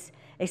Moses,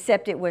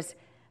 except it was,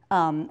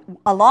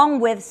 along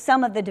with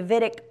some of the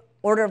Davidic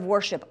order of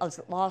worship,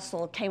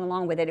 also came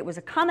along with it. It was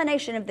a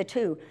combination of the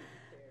two.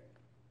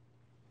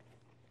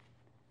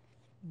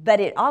 But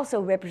it also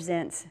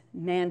represents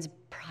man's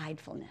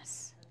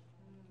pridefulness.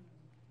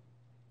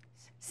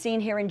 Seen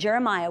here in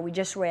Jeremiah, we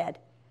just read,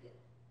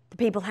 the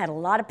people had a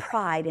lot of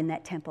pride in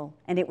that temple,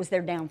 and it was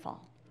their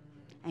downfall.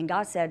 And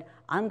God said,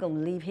 I'm going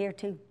to leave here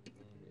too.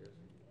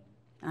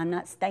 I'm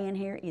not staying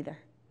here either.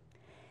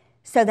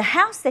 So the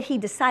house that he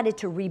decided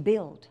to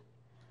rebuild,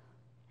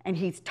 and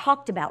he's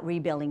talked about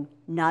rebuilding,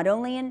 not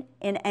only in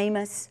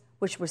Amos,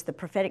 which was the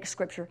prophetic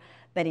scripture,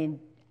 but in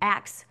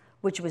Acts,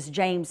 which was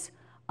James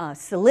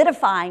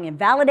solidifying and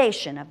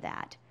validation of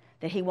that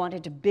he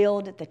wanted to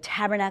build the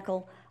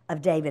tabernacle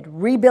of David,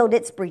 rebuild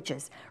its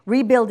breaches,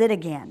 rebuild it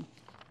again.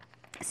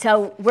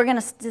 So we're going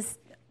to just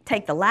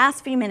take the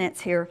last few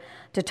minutes here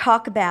to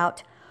talk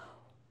about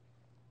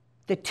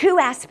the two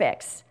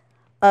aspects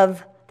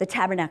of the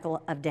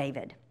tabernacle of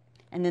David.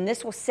 And then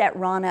this will set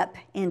Ron up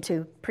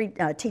into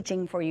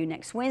teaching for you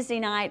next Wednesday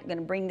night. I'm going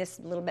to bring this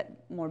a little bit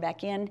more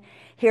back in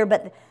here.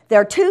 But there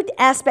are two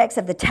aspects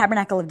of the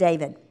tabernacle of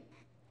David.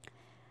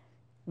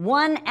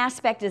 One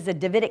aspect is the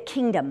Davidic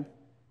kingdom,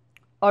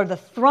 or the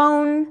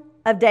throne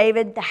of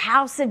David, the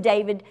house of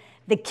David,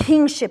 the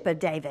kingship of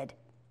David.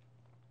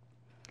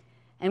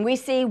 And we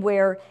see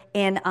where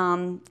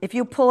if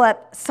you pull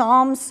up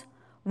Psalms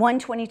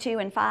 122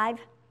 and 5,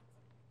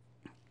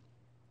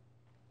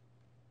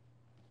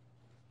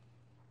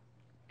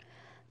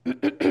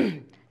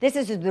 this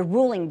is the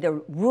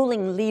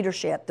ruling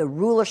leadership, the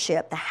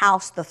rulership, the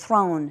house, the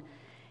throne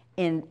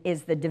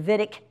is the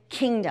Davidic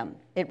kingdom.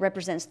 It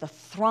represents the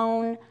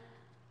throne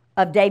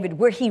of David,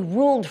 where he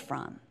ruled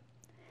from.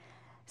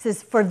 It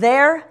says, for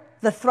there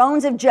the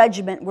thrones of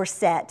judgment were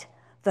set,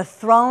 the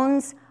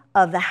thrones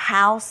of the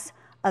house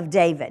of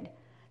David.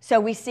 So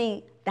we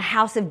see the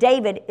house of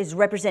David is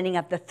representing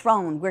of the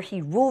throne, where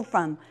he ruled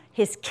from,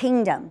 his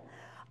kingdom.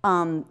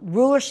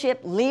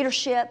 Rulership,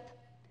 leadership,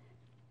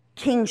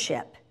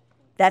 kingship.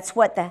 That's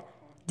what the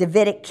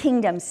Davidic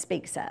kingdom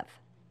speaks of.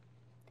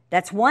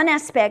 That's one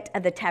aspect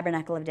of the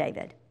tabernacle of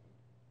David.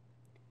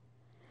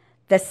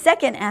 The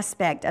second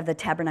aspect of the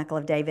tabernacle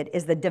of David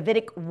is the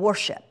Davidic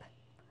worship,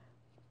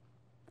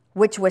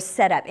 which was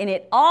set up. And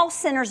it all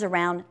centers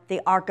around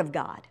the Ark of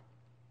God.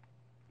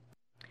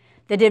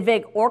 The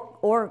Davidic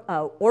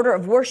order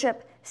of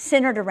worship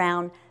centered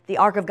around the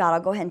Ark of God. I'll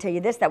go ahead and tell you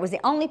this. That was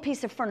the only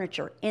piece of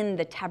furniture in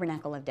the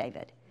tabernacle of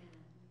David,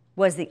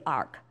 was the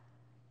Ark.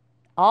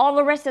 All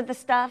the rest of the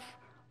stuff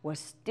was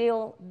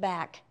still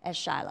back at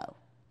Shiloh.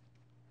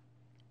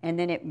 And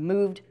then it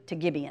moved to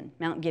Gibeon,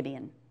 Mount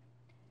Gibeon.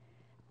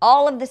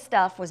 All of the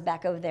stuff was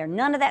back over there.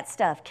 None of that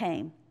stuff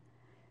came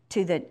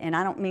to the, and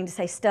I don't mean to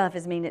say stuff,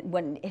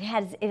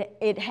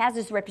 it has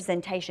its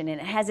representation and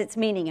it has its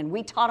meaning, and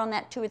we taught on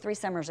that 2 or 3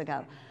 summers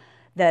ago,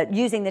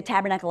 using the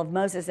tabernacle of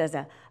Moses as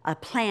a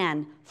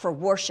plan for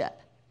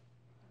worship.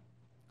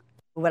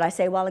 What I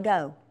say a while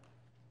ago,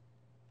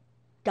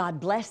 God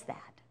blessed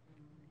that,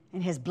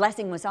 and his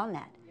blessing was on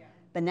that,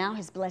 but now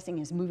his blessing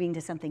is moving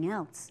to something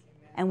else,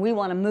 and we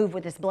want to move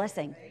with his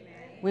blessing.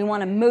 We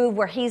want to move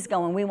where he's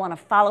going. We want to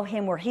follow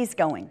him where he's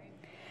going.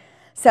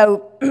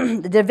 So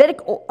the Davidic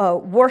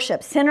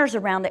worship centers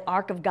around the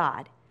Ark of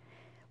God,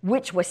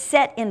 which was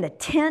set in the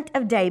tent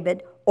of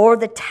David, or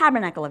the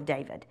tabernacle of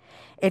David.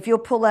 If you'll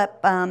pull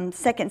up 2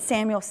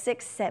 Samuel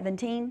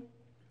 6:17.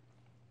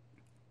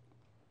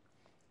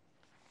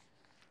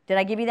 Did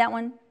I give you that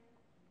one?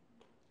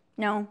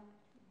 No?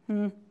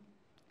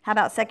 How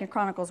about 2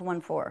 Chronicles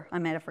 1:4? I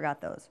might have forgot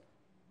those.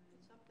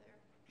 It's up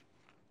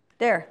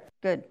there. There,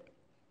 good.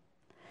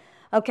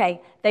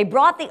 Okay, they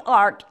brought in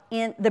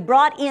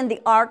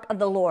the ark of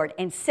the Lord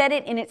and set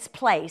it in its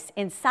place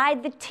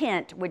inside the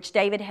tent which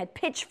David had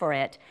pitched for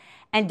it.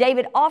 And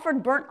David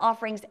offered burnt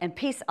offerings and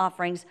peace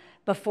offerings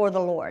before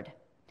the Lord.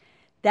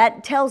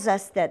 That tells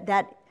us that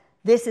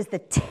this is the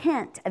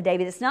tent of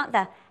David. It's not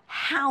the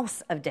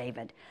house of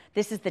David.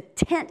 This is the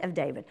tent of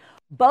David.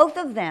 Both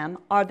of them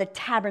are the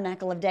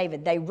tabernacle of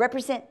David. They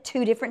represent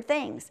two different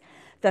things.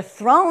 The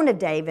throne of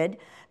David,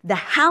 the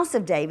house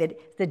of David,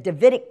 the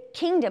Davidic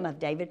kingdom of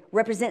David,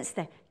 represents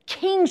the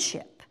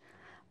kingship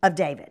of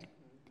David.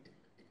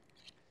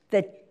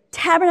 The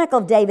tabernacle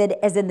of David,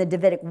 as in the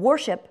Davidic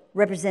worship,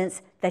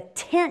 represents the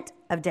tent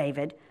of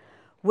David,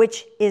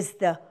 which is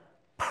the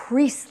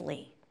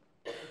priestly.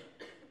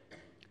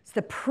 It's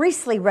the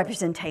priestly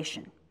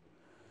representation.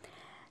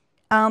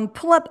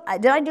 Pull up,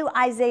 did I do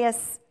Isaiah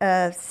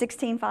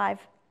 16:5?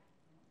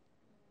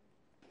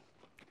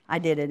 I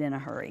did it in a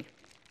hurry.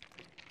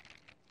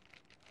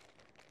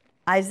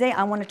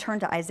 I want to turn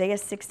to Isaiah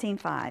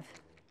 16:5.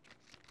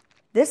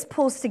 This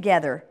pulls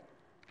together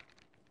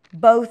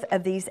both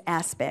of these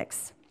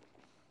aspects.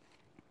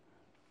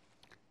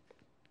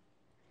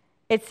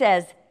 It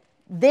says,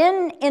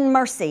 "Then in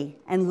mercy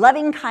and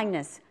loving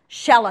kindness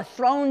shall a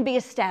throne be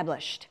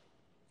established,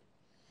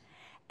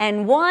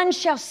 and one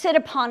shall sit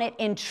upon it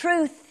in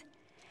truth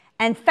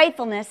and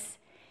faithfulness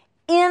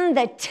in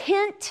the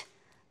tent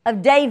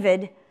of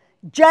David,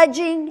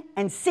 judging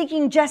and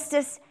seeking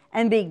justice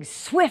and being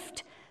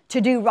swift to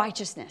do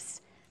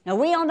righteousness." Now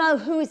we all know,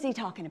 who is he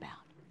talking about?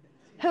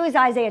 Who is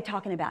Isaiah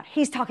talking about?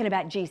 He's talking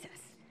about Jesus.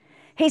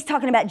 He's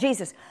talking about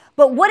Jesus.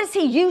 But what does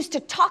he use to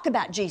talk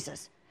about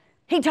Jesus?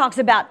 He talks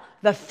about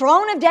the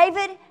throne of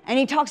David, and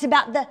he talks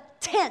about the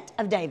tent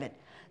of David.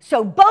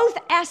 So both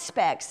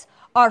aspects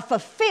are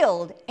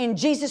fulfilled in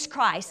Jesus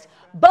Christ.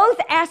 Both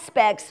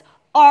aspects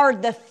are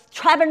the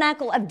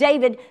tabernacle of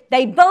David.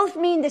 They both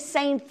mean the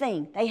same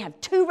thing. They have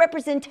two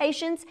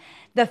representations.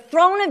 The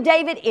throne of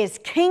David is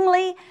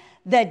kingly.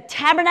 The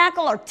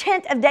tabernacle or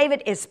tent of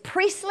David is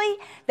priestly.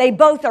 They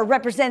both are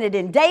represented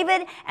in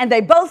David, and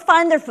they both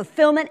find their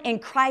fulfillment in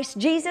Christ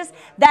Jesus.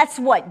 That's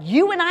what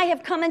you and I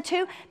have come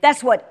into.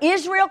 That's what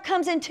Israel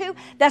comes into.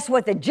 That's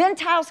what the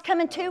Gentiles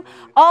come into,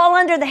 all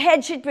under the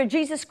headship of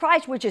Jesus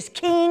Christ, which is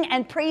king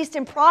and priest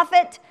and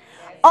prophet.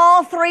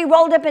 All three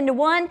rolled up into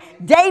one.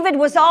 David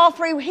was all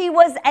three. He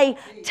was a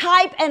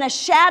type and a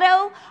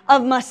shadow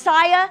of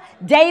Messiah.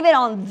 David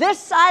on this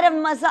side of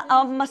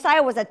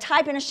Messiah was a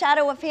type and a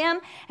shadow of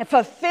him, and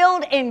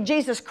fulfilled in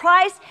Jesus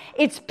Christ.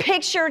 It's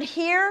pictured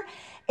here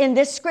in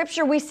this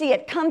scripture. We see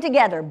it come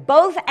together,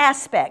 both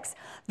aspects.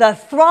 The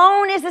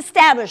throne is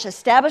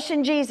established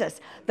in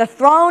Jesus. The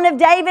throne of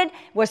David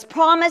was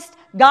promised.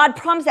 God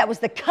promised, that was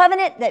the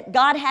covenant that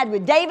God had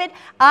with David.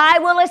 I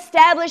will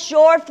establish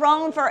your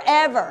throne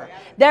forever.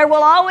 There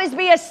will always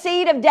be a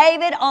seed of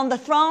David on the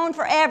throne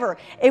forever.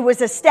 It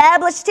was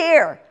established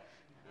here.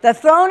 The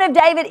throne of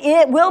David,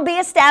 it will be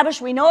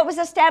established. We know it was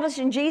established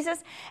in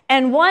Jesus.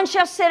 And one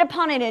shall sit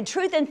upon it in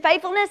truth and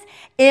faithfulness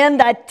in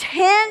the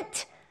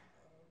tent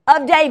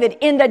of David,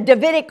 in the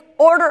Davidic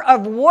order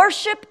of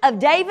worship of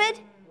David.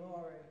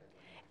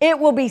 It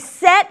will be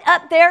set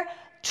up there,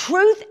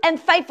 truth and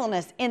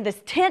faithfulness in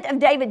this tent of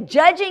David,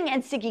 judging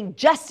and seeking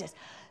justice.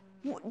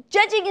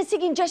 Judging and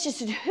seeking justice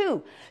to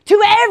who?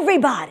 To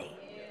everybody.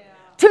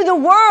 To the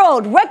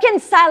world,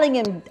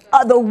 reconciling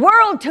the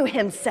world to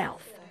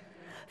himself.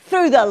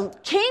 Through the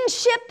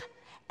kingship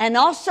and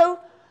also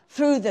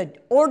through the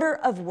order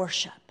of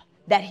worship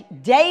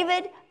that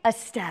David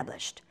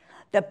established.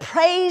 The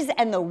praise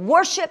and the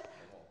worship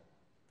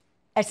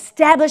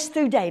established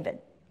through David.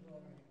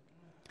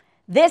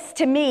 This,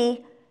 to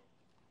me,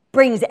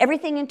 brings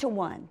everything into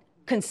one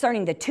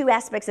concerning the two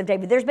aspects of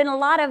David. There's been a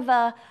lot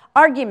of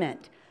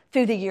argument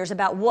through the years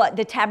about what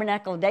the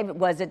tabernacle of David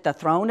was. It the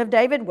throne of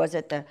David? Was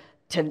it the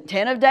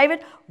tent of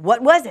David?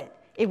 What was it?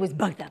 It was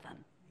both of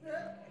them.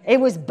 It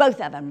was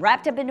both of them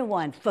wrapped up into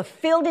one,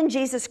 fulfilled in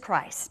Jesus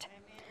Christ,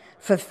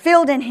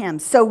 fulfilled in him.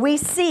 So we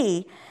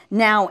see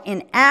now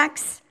in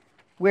Acts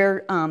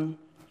where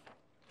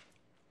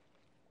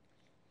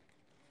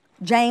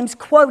James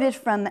quoted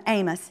from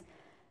Amos,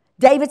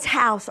 David's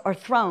house or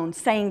throne,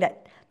 saying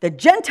that the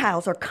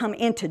Gentiles are come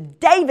into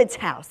David's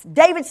house,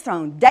 David's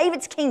throne,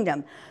 David's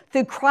kingdom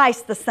through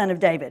Christ, the Son of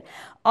David.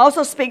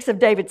 Also speaks of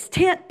David's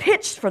tent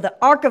pitched for the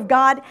ark of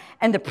God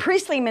and the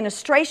priestly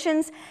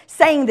ministrations,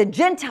 saying the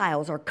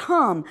Gentiles are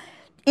come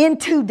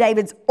into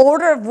David's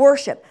order of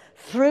worship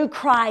through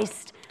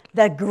Christ,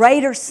 the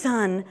greater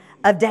Son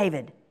of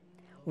David.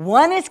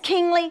 One is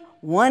kingly,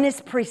 one is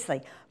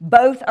priestly.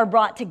 Both are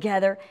brought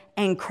together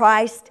in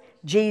Christ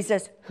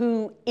Jesus,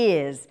 who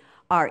is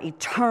our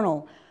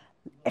eternal,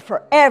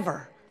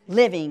 forever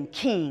living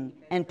King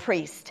and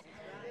priest.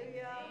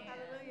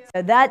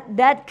 So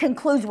that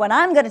concludes what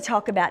I'm going to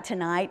talk about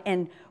tonight,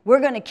 and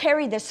we're going to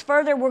carry this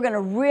further. We're going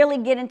to really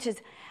get into.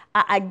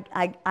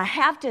 I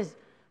have to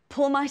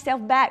pull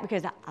myself back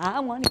because I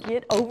want to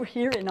get over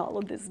here in all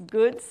of this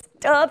good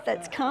stuff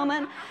that's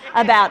coming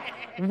about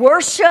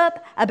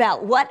worship,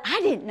 about what I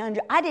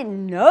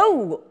didn't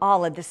know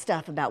all of the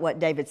stuff about what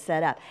David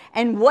set up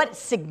and what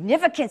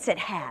significance it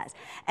has,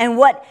 and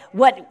what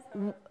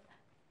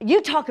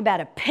you talk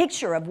about a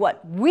picture of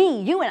what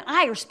you and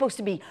I are supposed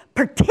to be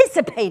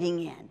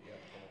participating in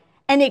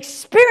and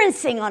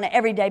experiencing on an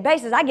everyday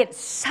basis. I get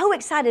so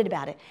excited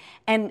about it,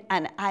 and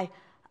I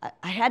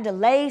had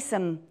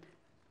to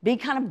be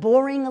kind of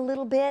boring a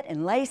little bit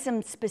and lay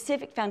some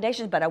specific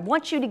foundations, but I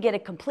want you to get a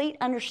complete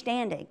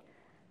understanding.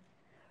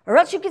 Or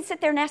else you can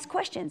sit there and ask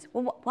questions.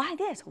 Well, why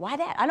this? Why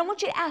that? I don't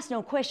want you to ask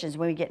no questions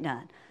when we get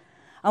done.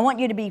 I want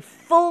you to be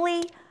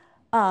fully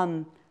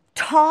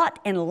taught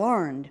and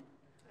learned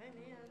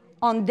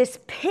on this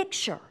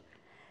picture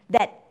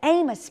that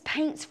Amos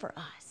paints for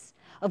us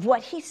of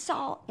what he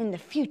saw in the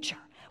future,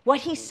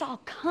 what he saw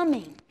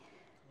coming,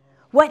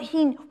 what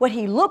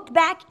he looked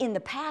back in the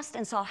past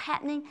and saw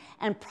happening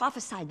and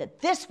prophesied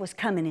that this was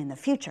coming in the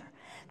future.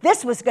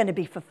 This was going to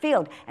be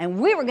fulfilled, and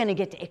we were going to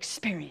get to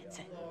experience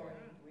it.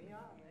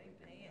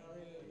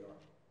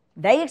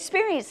 They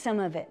experienced some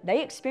of it.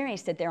 They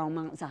experienced it there on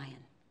Mount Zion,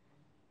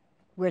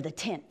 where the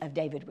tent of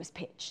David was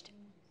pitched.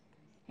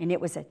 And it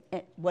was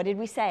what did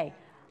we say?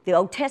 The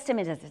Old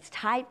Testament is a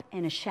type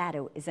and a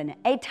shadow, is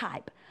a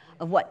type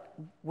of what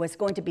was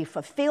going to be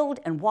fulfilled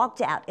and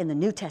walked out in the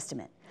New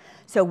Testament.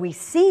 So we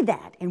see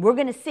that, and we're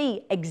going to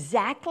see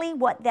exactly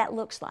what that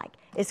looks like.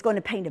 It's going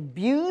to paint a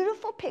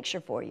beautiful picture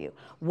for you.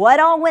 What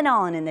all went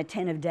on in the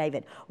tent of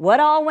David. What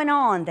all went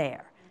on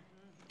there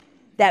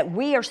that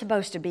we are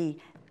supposed to be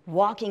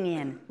walking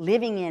in,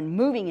 living in,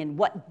 moving in.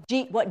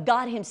 What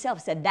God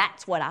himself said,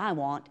 that's what I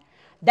want.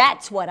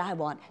 That's what I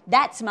want.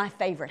 That's my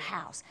favorite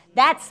house.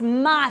 That's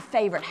my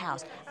favorite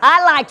house.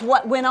 I liked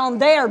what went on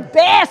there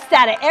best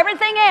out of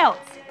everything else.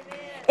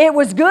 It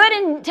was good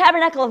in the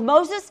tabernacle of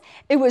Moses.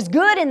 It was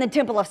good in the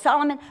temple of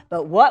Solomon.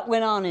 But what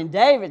went on in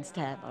David's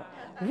tabernacle?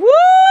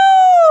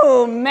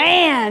 Woo!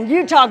 Man,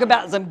 you talk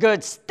about some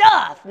good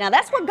stuff. Now,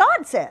 that's what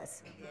God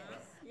says.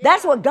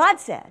 That's what God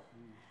said.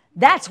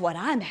 That's what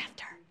I'm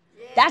after.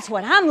 That's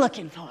what I'm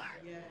looking for.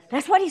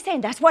 That's what he's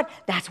saying. That's what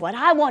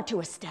I want to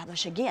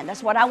establish again.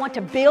 That's what I want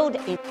to build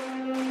in.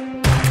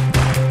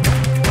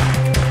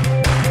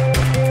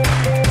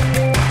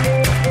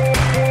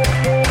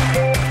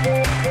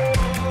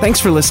 Thanks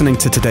for listening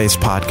to today's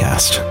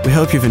podcast. We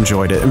hope you've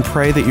enjoyed it and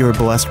pray that you are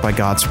blessed by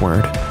God's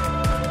Word.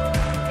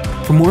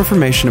 For more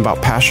information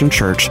about Passion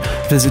Church,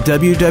 visit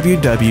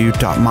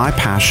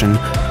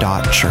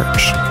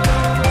www.mypassion.church.